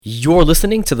You're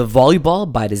listening to the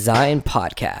Volleyball by Design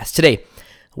podcast. Today,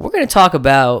 we're going to talk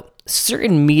about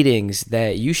certain meetings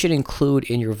that you should include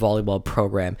in your volleyball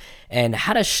program and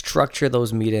how to structure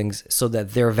those meetings so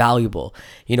that they're valuable.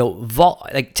 You know,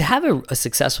 to have a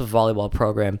successful volleyball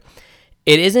program,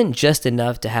 it isn't just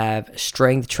enough to have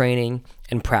strength training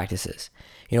and practices.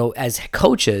 You know, as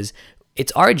coaches,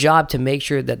 it's our job to make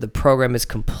sure that the program is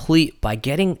complete by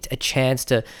getting a chance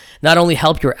to not only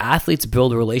help your athletes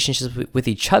build relationships with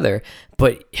each other,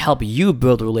 but help you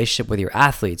build a relationship with your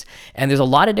athletes. And there's a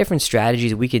lot of different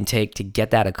strategies we can take to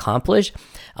get that accomplished.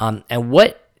 And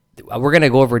what we're going to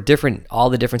go over all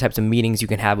the different types of meetings you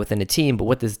can have within a team. But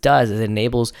what this does is it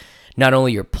enables not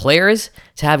only your players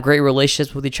to have great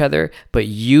relationships with each other, but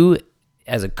you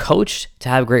as a coach to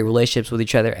have great relationships with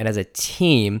each other, and as a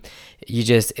team, it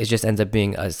just ends up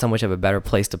being so much of a better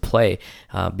place to play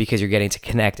because you're getting to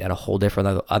connect at a whole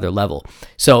different other level.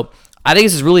 So I think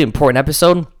this is a really important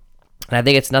episode, and I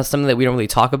think it's not something that we don't really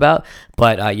talk about,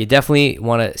 but you definitely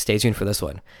want to stay tuned for this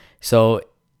one. So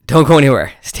don't go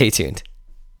anywhere. Stay tuned.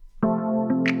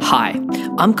 Hi,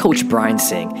 I'm Coach Brian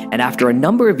Singh, and after a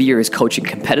number of years coaching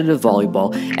competitive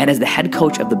volleyball and as the head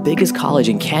coach of the biggest college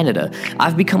in Canada,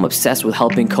 I've become obsessed with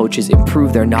helping coaches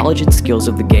improve their knowledge and skills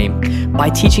of the game by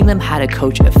teaching them how to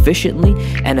coach efficiently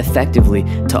and effectively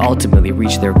to ultimately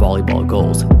reach their volleyball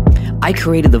goals. I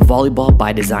created the Volleyball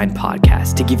by Design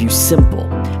podcast to give you simple,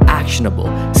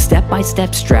 actionable,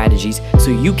 step-by-step strategies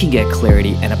so you can get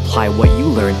clarity and apply what you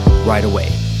learn right away.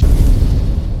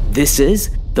 This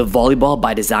is the Volleyball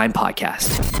by Design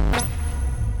podcast.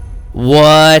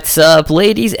 What's up,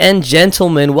 ladies and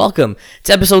gentlemen? Welcome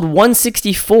to episode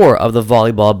 164 of the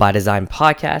Volleyball by Design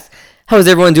podcast. How's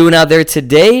everyone doing out there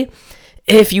today?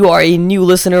 If you are a new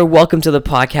listener, welcome to the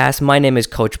podcast. My name is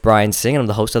Coach Brian Singh, and I'm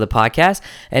the host of the podcast.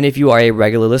 And if you are a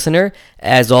regular listener,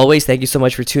 as always, thank you so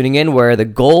much for tuning in, where the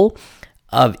goal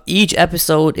of each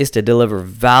episode is to deliver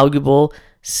valuable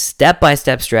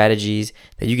step-by-step strategies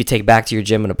that you can take back to your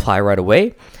gym and apply right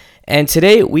away. And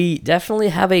today we definitely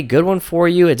have a good one for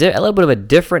you. It's a little bit of a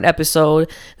different episode.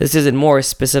 This isn't more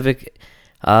specific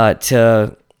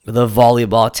to the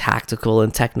volleyball tactical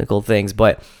and technical things,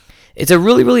 but it's a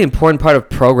really, really important part of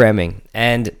programming.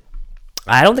 And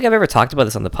I don't think I've ever talked about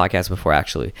this on the podcast before,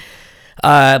 actually.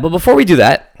 But before we do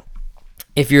that,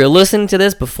 if you're listening to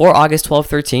this before August 12th,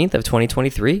 13th of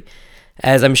 2023,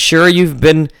 as I'm sure you've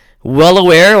been well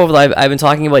aware, I've been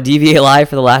talking about DVA Live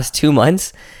for the last 2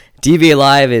 months. DVA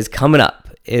Live is coming up.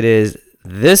 It is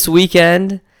this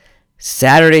weekend,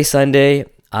 Saturday, Sunday.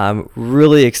 I'm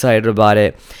really excited about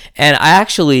it. And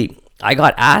I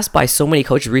got asked by so many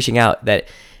coaches reaching out that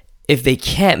if they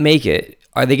can't make it,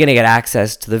 are they going to get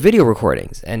access to the video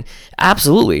recordings? And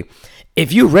absolutely.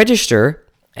 If you register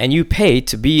and you pay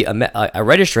to be a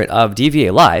registrant of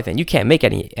DVA Live and you can't make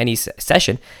any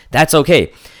session, that's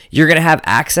okay. You're going to have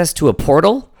access to a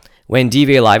portal when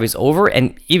DVA Live is over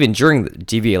and even during the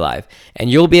DVA Live. And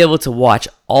you'll be able to watch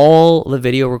all the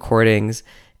video recordings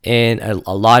in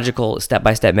a logical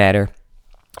step-by-step manner.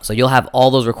 So you'll have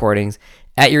all those recordings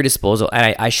at your disposal.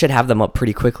 And I should have them up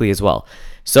pretty quickly as well.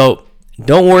 So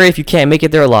don't worry if you can't make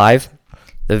it there live.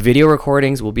 The video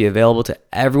recordings will be available to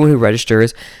everyone who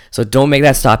registers. So don't make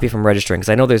that stop you from registering. Because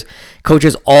I know there's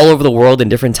coaches all over the world in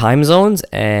different time zones.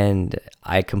 And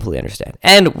I completely understand.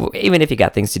 And even if you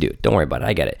got things to do, don't worry about it.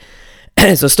 I get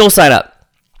it. So still sign up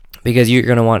because you're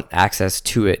going to want access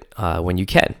to it when you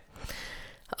can.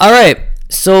 All right.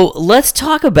 So let's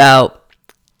talk about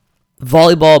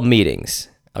volleyball meetings.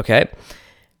 Okay.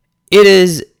 It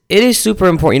is super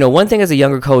important. You know, one thing as a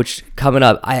younger coach coming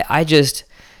up, I just,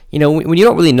 you know, when you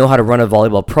don't really know how to run a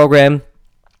volleyball program,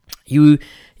 you're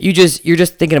just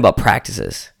thinking about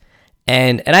practices.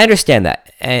 And I understand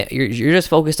that. And you're just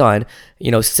focused on,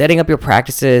 you know, setting up your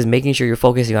practices, making sure you're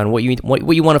focusing on what you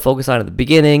want to focus on at the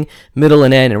beginning, middle,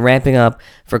 and end, and ramping up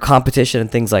for competition and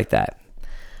things like that.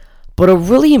 But a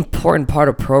really important part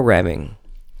of programming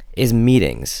is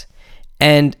meetings.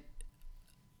 And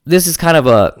this is kind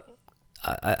of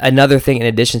another thing in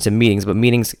addition to meetings, but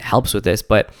meetings helps with this.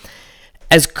 But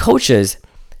as coaches,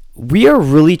 we are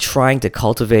really trying to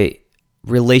cultivate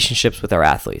relationships with our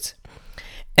athletes.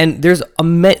 And there's a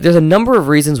number of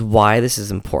reasons why this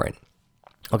is important.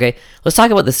 Okay, let's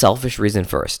talk about the selfish reason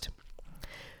first.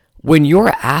 When your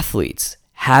athletes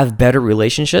have better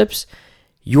relationships,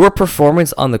 your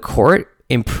performance on the court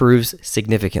improves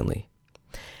significantly.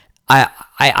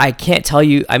 I can't tell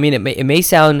you, I mean, it may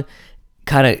sound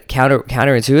kind of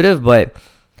counterintuitive, but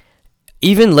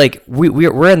even like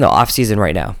we're in the off season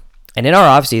right now. And in our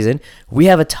off season, we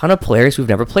have a ton of players who've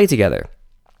never played together.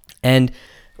 And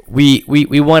we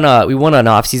won an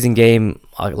off season game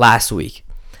last week.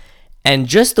 And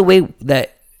just the way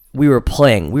that we were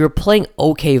playing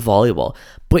okay volleyball,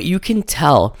 but you can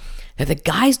tell that the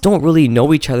guys don't really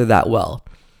know each other that well.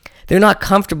 They're not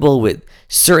comfortable with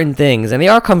certain things, and they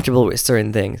are comfortable with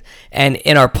certain things. And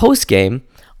in our post game,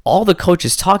 all the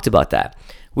coaches talked about that.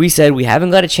 We said we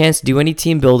haven't got a chance to do any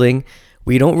team building.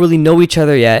 We don't really know each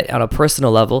other yet on a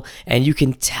personal level, and you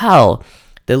can tell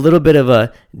the little bit of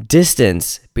a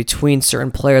distance between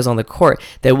certain players on the court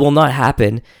that will not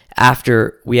happen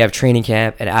after we have training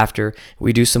camp and after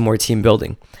we do some more team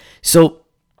building. So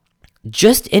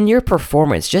just in your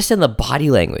performance, just in the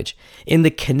body language, in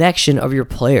the connection of your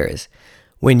players,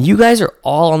 when you guys are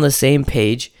all on the same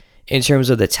page in terms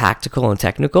of the tactical and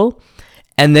technical,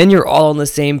 and then you're all on the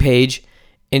same page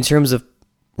in terms of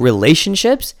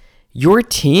relationships, your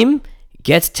team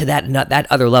gets to that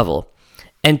other level.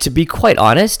 And to be quite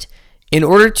honest, in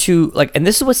order to, and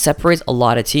this is what separates a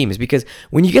lot of teams, because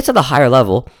when you get to the higher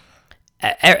level,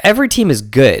 every team is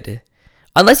good.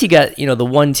 Unless you get, the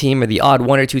one team or the odd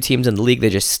one or two teams in the league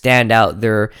that just stand out,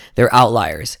 they're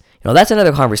outliers. That's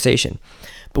another conversation.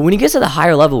 But when you get to the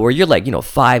higher level where you're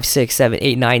 5, 6, 7,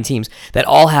 8, 9 teams that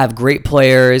all have great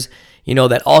players,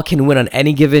 that all can win on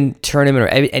any given tournament or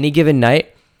any given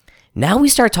night, now we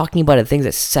start talking about the things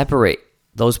that separate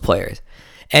those players.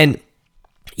 And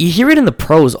you hear it in the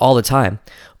pros all the time.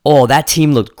 Oh, that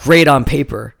team looked great on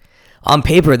paper. On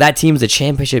paper, that team's a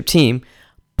championship team,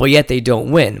 but yet they don't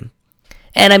win.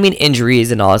 And I mean,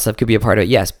 injuries and all that stuff could be a part of it,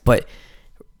 yes. But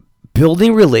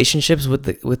building relationships with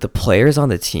the players on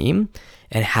the team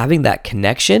and having that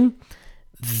connection,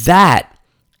 that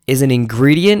is an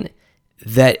ingredient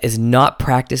that is not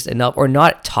practiced enough or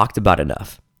not talked about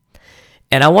enough.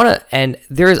 And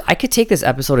I could take this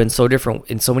episode in so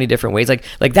many different ways.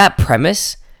 Like that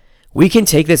premise, we can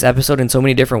take this episode in so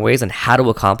many different ways on how to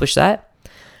accomplish that.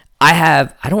 I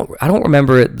don't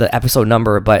remember the episode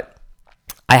number, but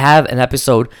I have an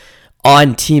episode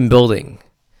on team building,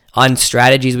 on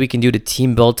strategies we can do to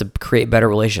team build to create better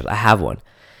relationships. I have one,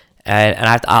 and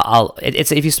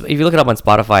if you look it up on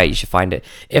Spotify, you should find it.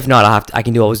 If not, I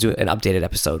can always do an updated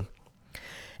episode.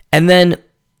 And then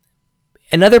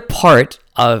another part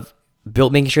of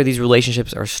making sure these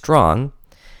relationships are strong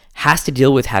has to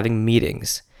deal with having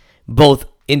meetings, both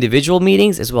individual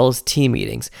meetings as well as team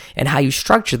meetings, and how you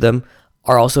structure them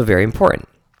are also very important.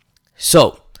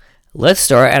 So let's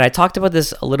start. And I talked about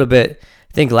this a little bit,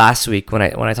 I think last week when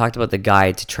I talked about the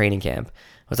guide to training camp.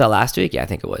 Was that last week? Yeah, I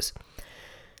think it was.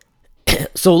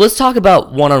 So let's talk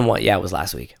about one-on-one. Yeah, it was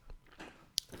last week.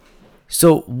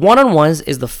 So one-on-ones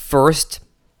is the first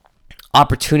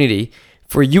opportunity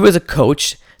for you as a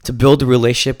coach to build a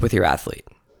relationship with your athlete.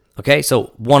 Okay,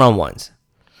 so one-on-ones.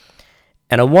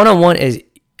 And a one-on-one is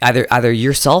either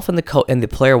yourself and the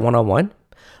player one-on-one,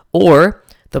 or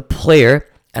the player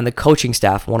and the coaching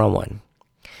staff one-on-one.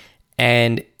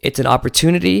 And it's an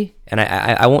opportunity, and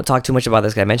I won't talk too much about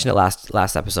this because I mentioned it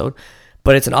last episode,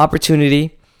 but it's an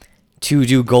opportunity to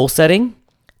do goal setting,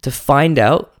 to find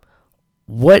out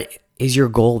what is your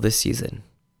goal this season.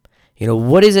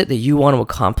 What is it that you want to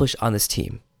accomplish on this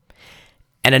team?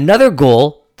 And another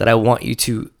goal that I want you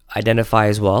to identify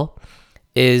as well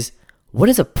is, what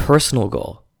is a personal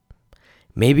goal?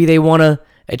 Maybe they want to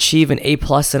achieve an A+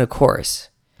 in a course.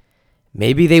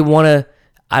 Maybe they want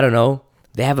to,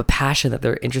 they have a passion that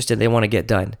they're interested in, they want to get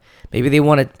done. Maybe they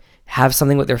want to have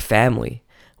something with their family.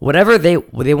 Whatever they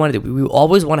want to do, we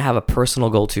always want to have a personal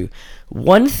goal too.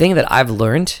 One thing that I've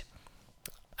learned,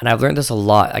 and I've learned this a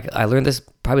lot, I learned this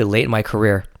probably late in my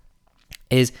career,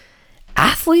 is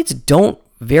athletes don't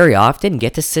very often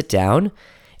get to sit down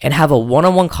and have a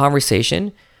one-on-one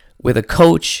conversation with a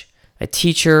coach, a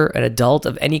teacher, an adult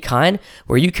of any kind,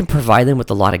 where you can provide them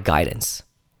with a lot of guidance.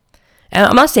 And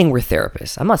I'm not saying we're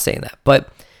therapists. I'm not saying that.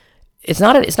 But it's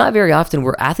not very often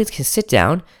where athletes can sit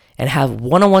down and have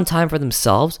one-on-one time for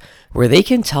themselves where they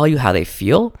can tell you how they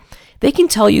feel. They can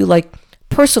tell you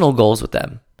personal goals with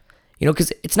them.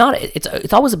 Because it's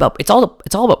all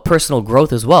about personal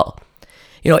growth as well.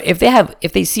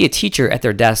 If they see a teacher at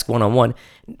their desk one-on-one,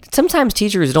 sometimes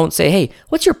teachers don't say, hey,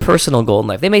 what's your personal goal in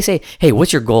life? They may say, hey,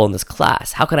 what's your goal in this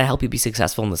class? How can I help you be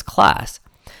successful in this class?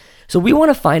 So we want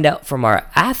to find out from our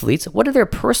athletes, what are their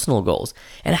personal goals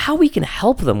and how we can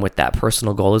help them with that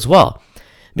personal goal as well.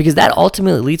 Because that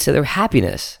ultimately leads to their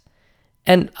happiness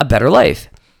and a better life.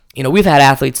 We've had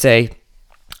athletes say,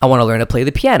 I want to learn to play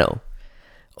the piano.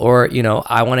 Or,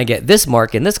 I want to get this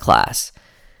mark in this class.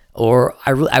 Or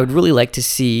I would really like to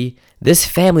see this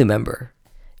family member,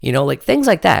 things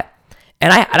like that.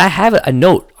 And I have a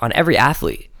note on every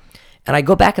athlete, and I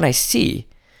go back and I see,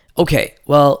 okay,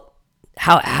 well,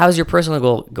 how's your personal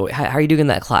goal going? How are you doing in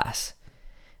that class?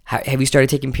 Have you started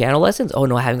taking piano lessons? Oh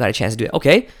no, I haven't got a chance to do it.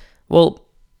 Okay, well,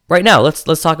 right now let's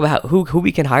talk about who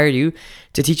we can hire you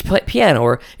to teach piano,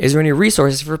 or is there any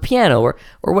resources for piano, or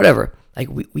whatever. Like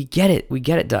we get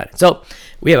it done. So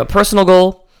we have a personal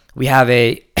goal, we have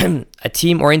a a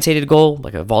team orientated goal,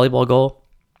 like a volleyball goal.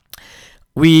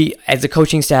 We, as a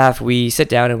coaching staff, we sit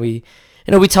down and we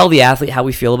tell the athlete how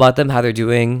we feel about them, how they're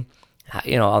doing,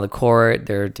 on the court,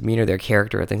 their demeanor, their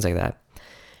character, things like that.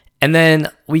 And then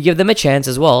we give them a chance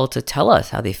as well to tell us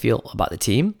how they feel about the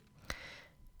team,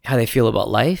 how they feel about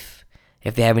life,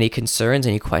 if they have any concerns,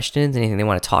 any questions, anything they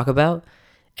want to talk about.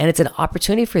 And it's an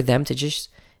opportunity for them to just,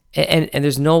 and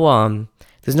there's no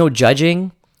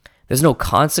judging, there's no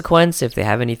consequence if they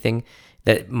have anything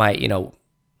that might, you're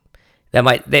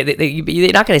not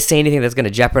going to say anything that's going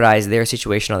to jeopardize their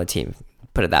situation on the team.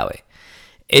 Put it that way.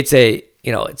 It's a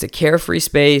carefree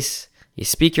space. You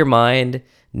speak your mind,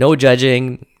 no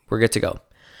judging. We're good to go.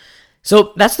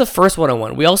 So that's the first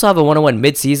one-on-one. We also have a one-on-one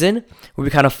mid-season where we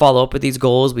kind of follow up with these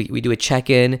goals. We do a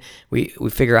check-in. We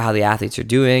figure out how the athletes are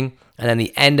doing. And then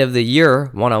the end of the year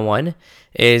one-on-one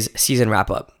is season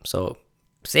wrap-up. So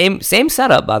same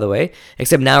setup, by the way,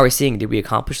 except now we're seeing, did we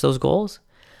accomplish those goals?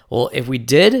 Well, if we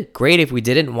did, great. If we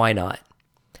didn't, why not?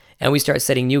 And we start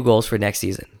setting new goals for next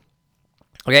season.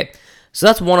 Okay, so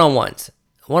that's one-on-ones.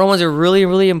 One-on-ones are really,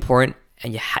 really important,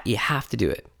 and you have to do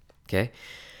it. Okay.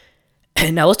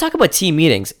 And now let's talk about team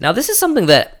meetings. Now this is something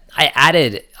that I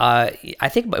added. I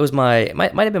think it was might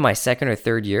have been my second or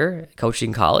third year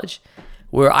coaching college,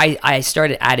 where I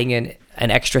started adding in an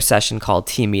extra session called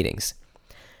team meetings,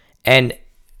 and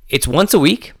it's once a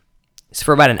week. It's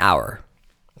for about an hour.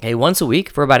 Okay, once a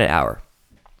week for about an hour.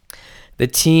 The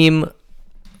team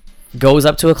goes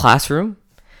up to a classroom,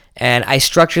 and I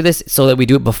structure this so that we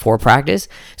do it before practice.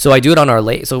 So I do it on our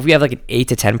late. So if we have like an 8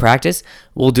 to 10 practice,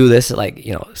 we'll do this at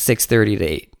 6:30 to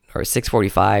 8 or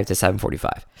 6:45 to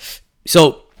 7:45.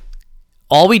 So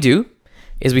all we do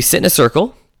is we sit in a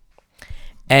circle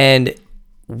and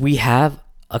we have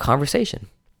a conversation.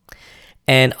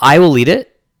 And I will lead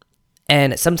it.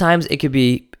 And sometimes it could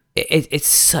be, it's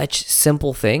such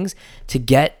simple things to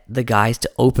get the guys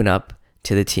to open up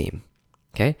to the team.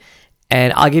 Okay.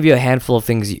 And I'll give you a handful of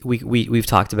things we've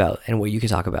talked about and what you can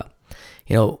talk about.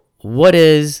 What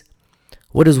is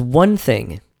one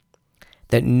thing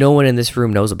that no one in this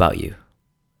room knows about you?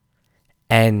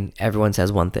 And everyone says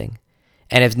one thing.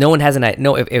 And if no one has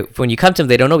if when you come to them,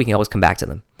 they don't know, we can always come back to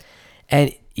them.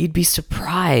 And you'd be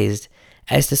surprised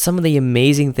as to some of the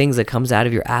amazing things that comes out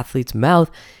of your athlete's mouth,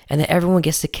 and that everyone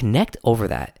gets to connect over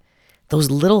that.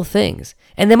 Those little things.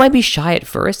 And they might be shy at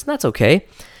first, and that's okay.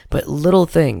 But little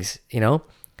things,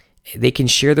 they can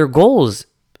share their goals.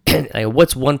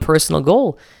 What's one personal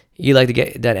goal you like to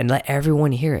get done? And let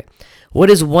everyone hear it. What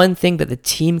is one thing that the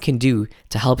team can do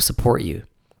to help support you?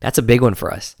 That's a big one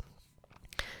for us.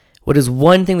 What is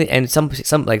one thing that, and some of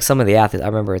the athletes, I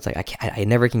remember it's like, I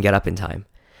never can get up in time.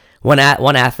 One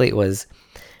athlete was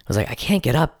like, I can't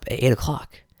get up at 8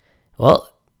 o'clock.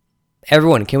 Well,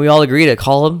 everyone, can we all agree to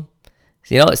call him?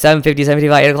 7:50,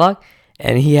 7:55, 8 o'clock?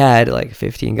 And he had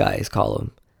 15 guys call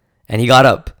him. And he got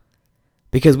up.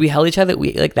 Because we held each other.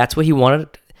 That's what he wanted.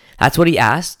 That's what he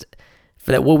asked.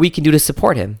 For that, what we can do to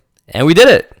support him. And we did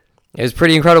it. It was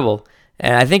pretty incredible.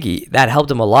 And I think that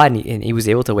helped him a lot. And he was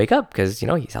able to wake up because,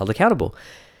 he's held accountable.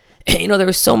 And, there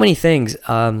were so many things.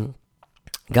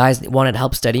 Guys wanted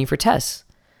help studying for tests.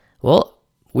 Well,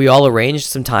 we all arranged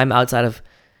some time outside of,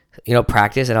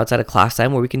 practice and outside of class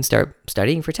time where we can start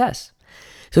studying for tests.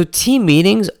 So team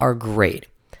meetings are great.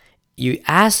 You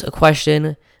ask a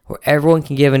question where everyone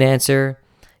can give an answer.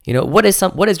 What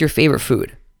is your favorite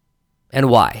food and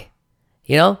why?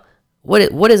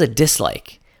 What is a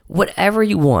dislike? Whatever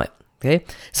you want. Okay.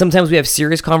 Sometimes we have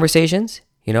serious conversations.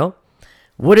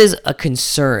 What is a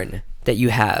concern that you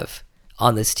have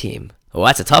on this team? Oh,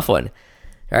 that's a tough one.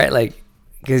 All right.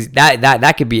 Because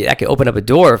that could open up a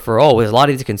door for, there's a lot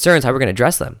of these concerns, how we're going to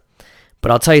address them.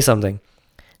 But I'll tell you something.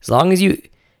 As long as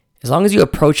you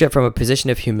approach it from a position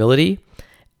of humility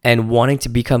and wanting to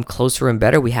become closer and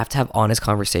better, we have to have honest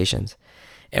conversations.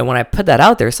 And when I put that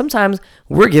out there, sometimes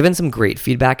we're given some great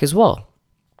feedback as well.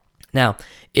 Now,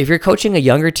 if you're coaching a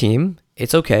younger team,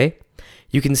 it's okay.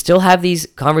 You can still have these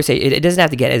conversations. It doesn't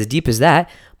have to get as deep as that,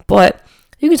 but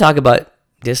you can talk about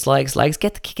dislikes, likes,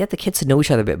 get the kids to know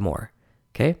each other a bit more.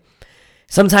 Okay.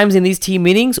 Sometimes in these team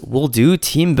meetings, we'll do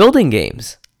team building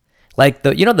games. Like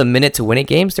the minute to win it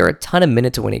games. There are a ton of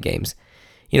minute to win it games.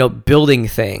 Building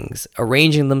things,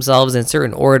 arranging themselves in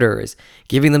certain orders,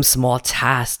 giving them small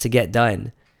tasks to get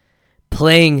done,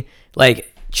 playing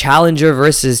challenger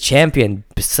versus champion,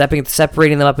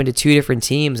 separating them up into two different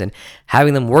teams and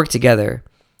having them work together.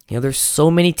 There's so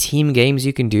many team games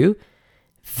you can do.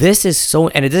 This is so,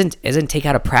 and it doesn't take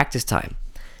out of practice time.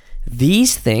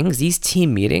 These things, these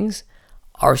team meetings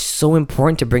are so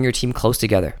important to bring your team close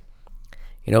together.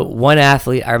 One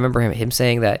athlete, I remember him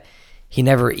saying that he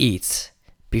never eats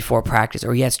before practice,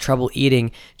 or he has trouble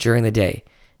eating during the day.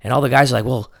 And all the guys are like,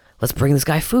 well, let's bring this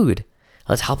guy food.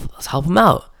 Let's help him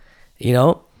out.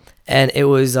 And it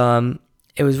was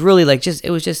really like just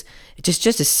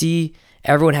to see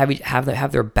everyone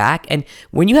have their back. And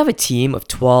when you have a team of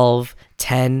 12,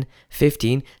 10,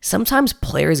 15, sometimes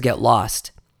players get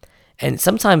lost. And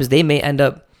sometimes they may end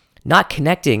up not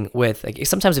connecting with, like,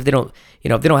 sometimes if they don't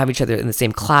have each other in the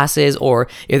same classes, or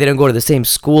if they don't go to the same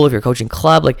school, if you're coaching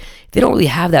club, like, they don't really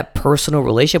have that personal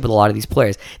relationship with a lot of these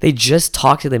players. They just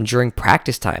talk to them during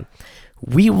practice time.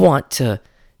 We want to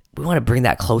bring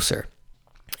that closer.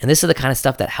 And this is the kind of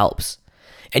stuff that helps.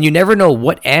 And you never know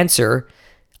what answer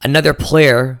another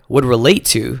player would relate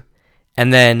to,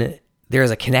 and then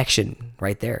there's a connection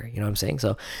right there. You know what I'm saying?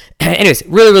 So anyways,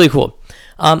 really, really cool.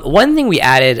 One thing we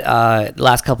added the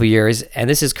last couple of years, and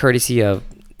this is courtesy of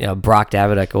Brock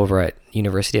Daviduk over at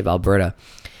University of Alberta,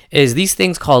 is these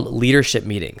things called leadership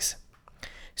meetings.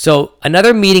 So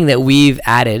another meeting that we've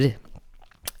added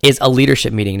is a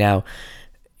leadership meeting. Now,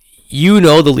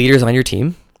 the leaders on your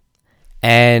team,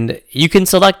 and you can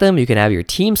select them. You can have your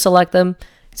team select them.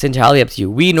 It's entirely up to you.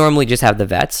 We normally just have the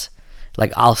vets.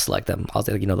 Like, I'll select them. I'll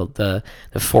say, the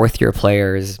fourth year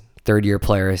players, third year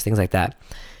players, things like that.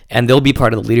 And they'll be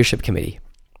part of the leadership committee.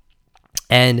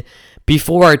 And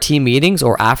before our team meetings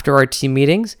or after our team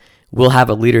meetings, we'll have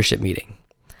a leadership meeting.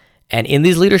 And in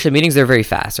these leadership meetings, they're very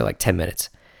fast. They're like 10 minutes.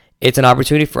 It's an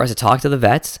opportunity for us to talk to the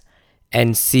vets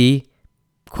and see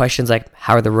questions like,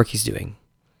 how are the rookies doing?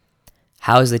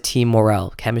 How is the team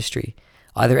morale, chemistry?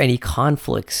 Are there any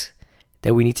conflicts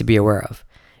that we need to be aware of?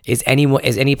 Is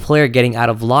any player getting out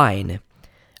of line?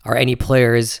 Are any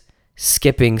players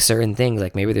skipping certain things?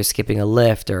 Like, maybe they're skipping a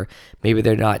lift, or maybe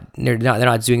they're not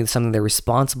doing something they're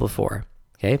responsible for.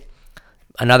 Okay.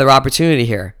 Another opportunity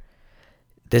here.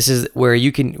 This is where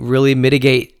you can really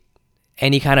mitigate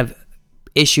any kind of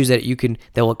issues that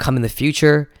will come in the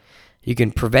future. You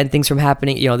can prevent things from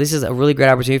happening. This is a really great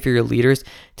opportunity for your leaders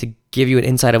to give you an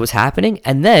insight of what's happening.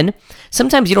 And then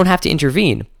sometimes you don't have to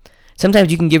intervene.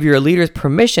 Sometimes you can give your leaders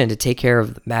permission to take care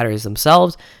of matters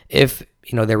themselves if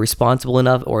they're responsible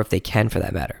enough, or if they can, for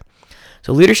that matter.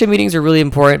 So leadership meetings are really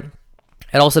important.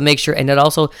 And also make sure, and it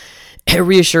also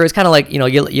reassures, kind of like,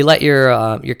 you let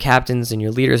your captains and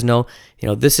your leaders know,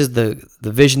 this is the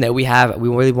vision that we have. We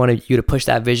really want you to push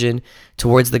that vision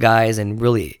towards the guys, and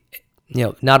really,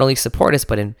 not only support us,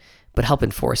 but help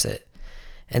enforce it.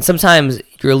 And sometimes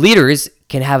your leaders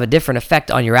can have a different effect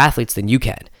on your athletes than you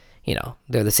can.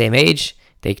 They're the same age,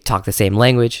 they talk the same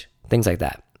language, things like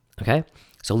that. Okay?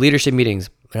 So leadership meetings,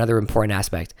 another important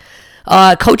aspect.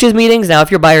 Coaches meetings. Now,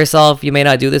 if you're by yourself, you may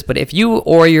not do this, but if you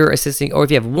or your assistant, or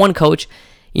if you have one coach,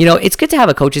 it's good to have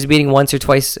a coaches meeting once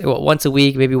a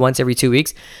week, maybe once every 2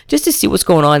 weeks, just to see what's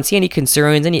going on, see any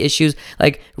concerns, any issues,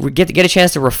 like get a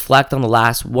chance to reflect on the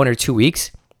last 1 or 2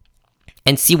 weeks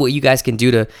and see what you guys can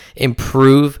do to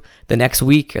improve the next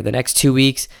week or the next 2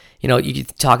 weeks. You can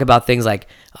talk about things like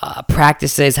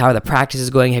practices. How are the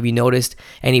practices going? Have you noticed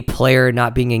any player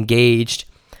not being engaged?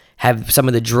 Have some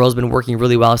of the drills been working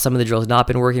really well? Some of the drills not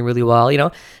been working really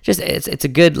well? Just it's a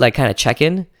good kind of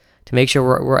check-in to make sure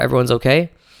we're everyone's okay.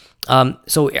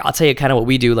 So I'll tell you kind of what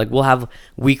we do. Like, we'll have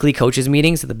weekly coaches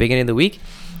meetings at the beginning of the week.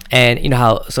 And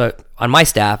so on my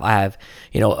staff, I have,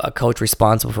 a coach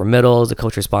responsible for middles, a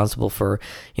coach responsible for,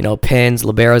 pins,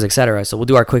 liberos, etc. So we'll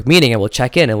do our quick meeting and we'll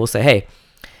check in and we'll say, hey,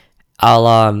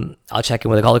 I'll check in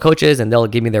with all the coaches, and they'll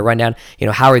give me their rundown.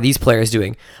 How are these players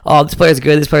doing? Oh, this player's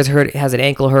good. This player's hurt, has an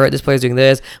ankle hurt. This player's doing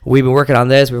this. We've been working on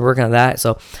this. We've been working on that.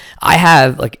 So I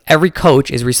have, every coach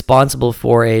is responsible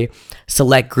for a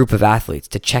select group of athletes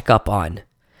to check up on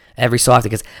every so often.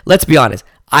 Because let's be honest,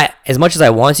 as much as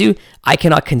I want to, I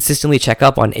cannot consistently check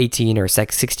up on 18 or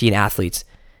 16 athletes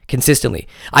consistently.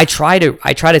 I try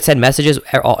to send messages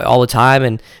all the time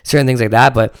and certain things like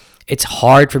that, but it's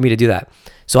hard for me to do that.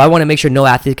 So I want to make sure no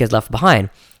athlete gets left behind.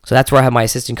 So that's where I have my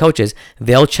assistant coaches.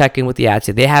 They'll check in with the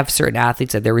athletes. They have certain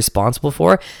athletes that they're responsible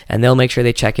for, and they'll make sure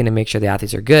they check in and make sure the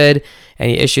athletes are good.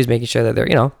 Any issues, making sure that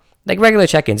they're, like regular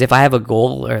check-ins. If I have a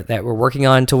goal that we're working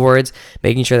on towards,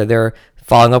 making sure that they're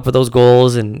following up with those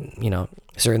goals and,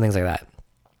 certain things like that.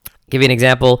 Give you an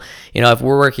example, if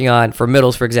we're working on, for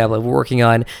middles, for example, if we're working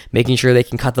on making sure they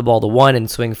can cut the ball to 1 and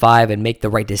swing 5 and make the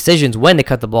right decisions when to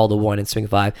cut the ball to 1 and swing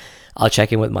 5, I'll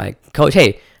check in with my coach.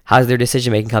 Hey, How's their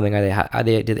decision making coming? Do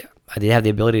they have the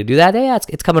ability to do that? Yeah,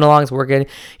 it's coming along. It's working.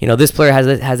 This player has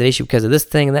an issue because of this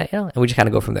thing and that. And we just kind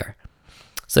of go from there.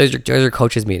 So those are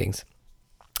coaches meetings.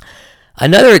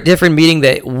 Another different meeting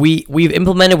that we've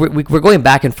implemented. We're going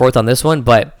back and forth on this one,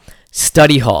 but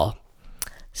study hall.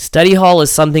 Study hall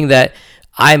is something that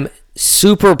I'm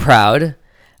super proud.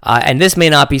 And this may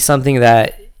not be something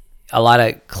that a lot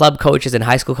of club coaches and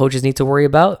high school coaches need to worry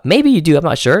about. Maybe you do. I'm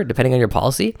not sure, depending on your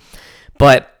policy.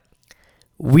 But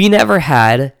we never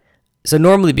had. So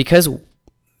normally, because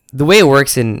the way it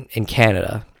works in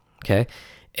Canada, okay,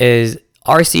 is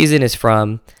our season is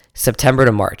from September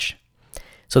to March.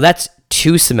 So that's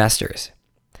 2 semesters.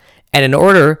 And in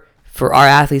order for our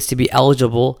athletes to be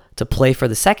eligible to play for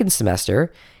the second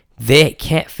semester, they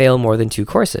can't fail more than 2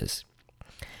 courses.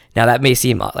 Now that may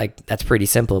seem like that's pretty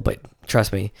simple, but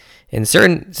trust me, in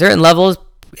certain levels,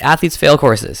 athletes fail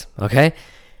courses, okay?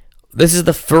 This is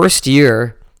the first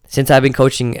year since I've been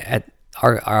coaching at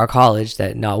our college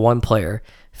that not one player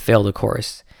failed a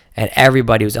course, and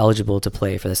everybody was eligible to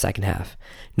play for the second half.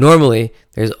 Normally,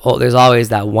 there's always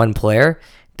that one player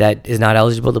that is not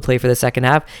eligible to play for the second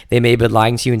half. They may have been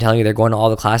lying to you and telling you they're going to all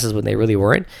the classes when they really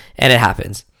weren't, and it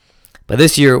happens. But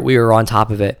this year, we were on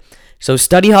top of it. So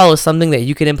study hall is something that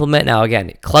you can implement. Now,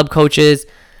 again, club coaches,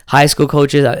 high school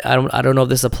coaches, I don't know if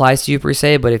this applies to you per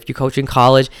se, but if you coach in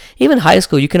college, even high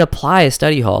school, you can apply a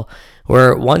study hall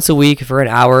where once a week for an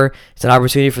hour, it's an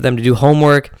opportunity for them to do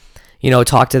homework,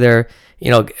 talk to their,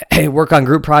 work on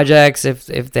group projects.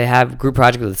 If they have group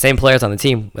projects with the same players on the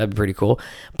team, that'd be pretty cool.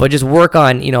 But just work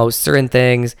on, certain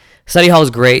things. Study hall is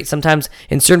great. Sometimes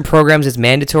in certain programs, it's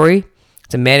mandatory.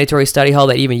 It's a mandatory study hall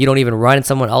that even you don't even run and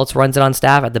someone else runs it on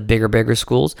staff at the bigger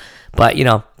schools. But,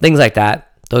 things like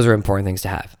that, those are important things to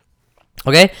have.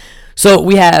 Okay, so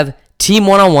we have team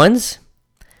one-on-ones.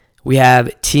 We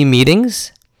have team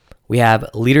meetings. We have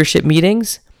leadership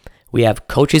meetings. We have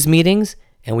coaches meetings.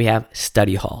 And we have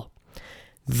study hall.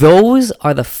 Those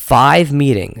are the 5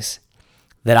 meetings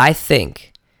that I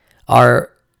think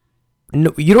are,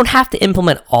 you don't have to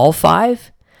implement all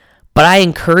 5, but I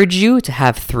encourage you to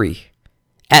have 3.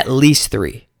 At least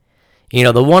 3.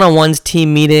 The one-on-ones,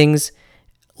 team meetings,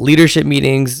 leadership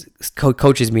meetings,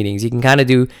 coaches meetings. You can kind of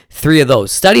do 3 of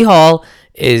those. Study hall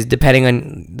is depending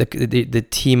on the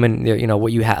team and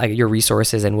what you have, like your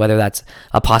resources and whether that's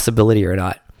a possibility or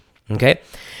not. Okay.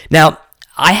 Now,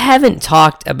 I haven't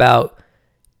talked about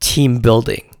team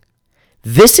building.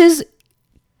 This is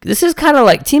kind of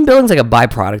like team building is like a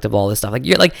byproduct of all this stuff. Like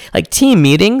you're like team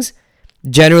meetings.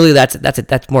 Generally,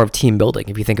 that's more of team building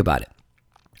if you think about it.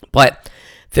 But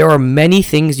there are many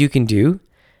things you can do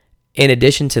in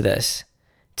addition to this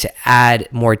to add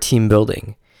more team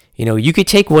building. You could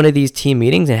take one of these team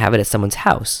meetings and have it at someone's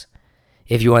house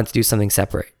if you want to do something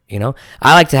separate. I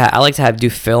like to do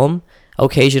film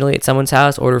occasionally at someone's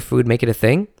house, order food, make it a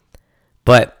thing.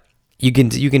 But you can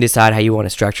decide how you want to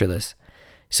structure this.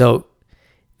 So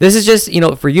this is just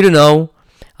for you to know.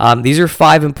 These are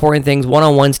 5 important things: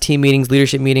 one-on-ones, team meetings,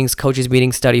 leadership meetings, coaches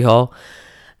meetings, study hall.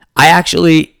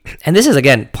 And this is,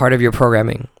 again, part of your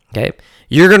programming, okay?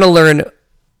 You're going to learn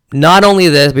not only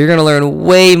this, but you're going to learn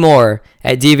way more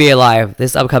at DVA Live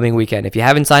this upcoming weekend. If you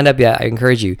haven't signed up yet, I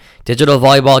encourage you.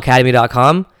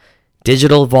 digitalvolleyballacademy.com,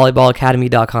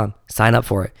 digitalvolleyballacademy.com. Sign up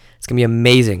for it. It's going to be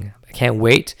amazing. I can't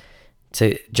wait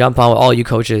to jump on with all you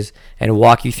coaches and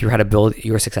walk you through how to build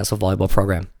your successful volleyball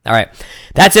program. All right,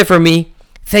 that's it for me.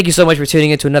 Thank you so much for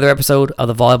tuning in to another episode of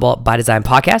the Volleyball by Design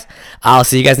podcast. I'll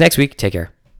see you guys next week. Take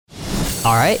care.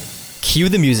 All right, cue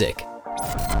the music.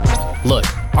 Look,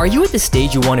 are you at the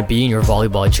stage you want to be in your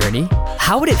volleyball journey?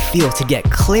 How would it feel to get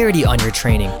clarity on your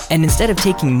training, and instead of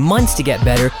taking months to get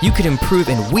better, you could improve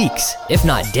in weeks, if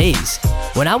not days?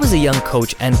 When I was a young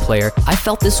coach and player, I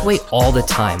felt this way all the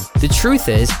time. The truth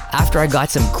is, after I got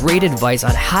some great advice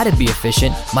on how to be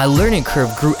efficient, my learning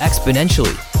curve grew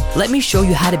exponentially. Let me show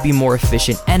you how to be more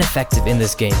efficient and effective in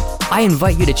this game. I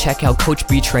invite you to check out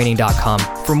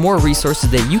CoachBtraining.com for more resources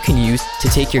that you can use to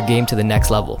take your game to the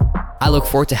next level. I look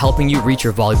forward to helping you reach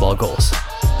your volleyball goals.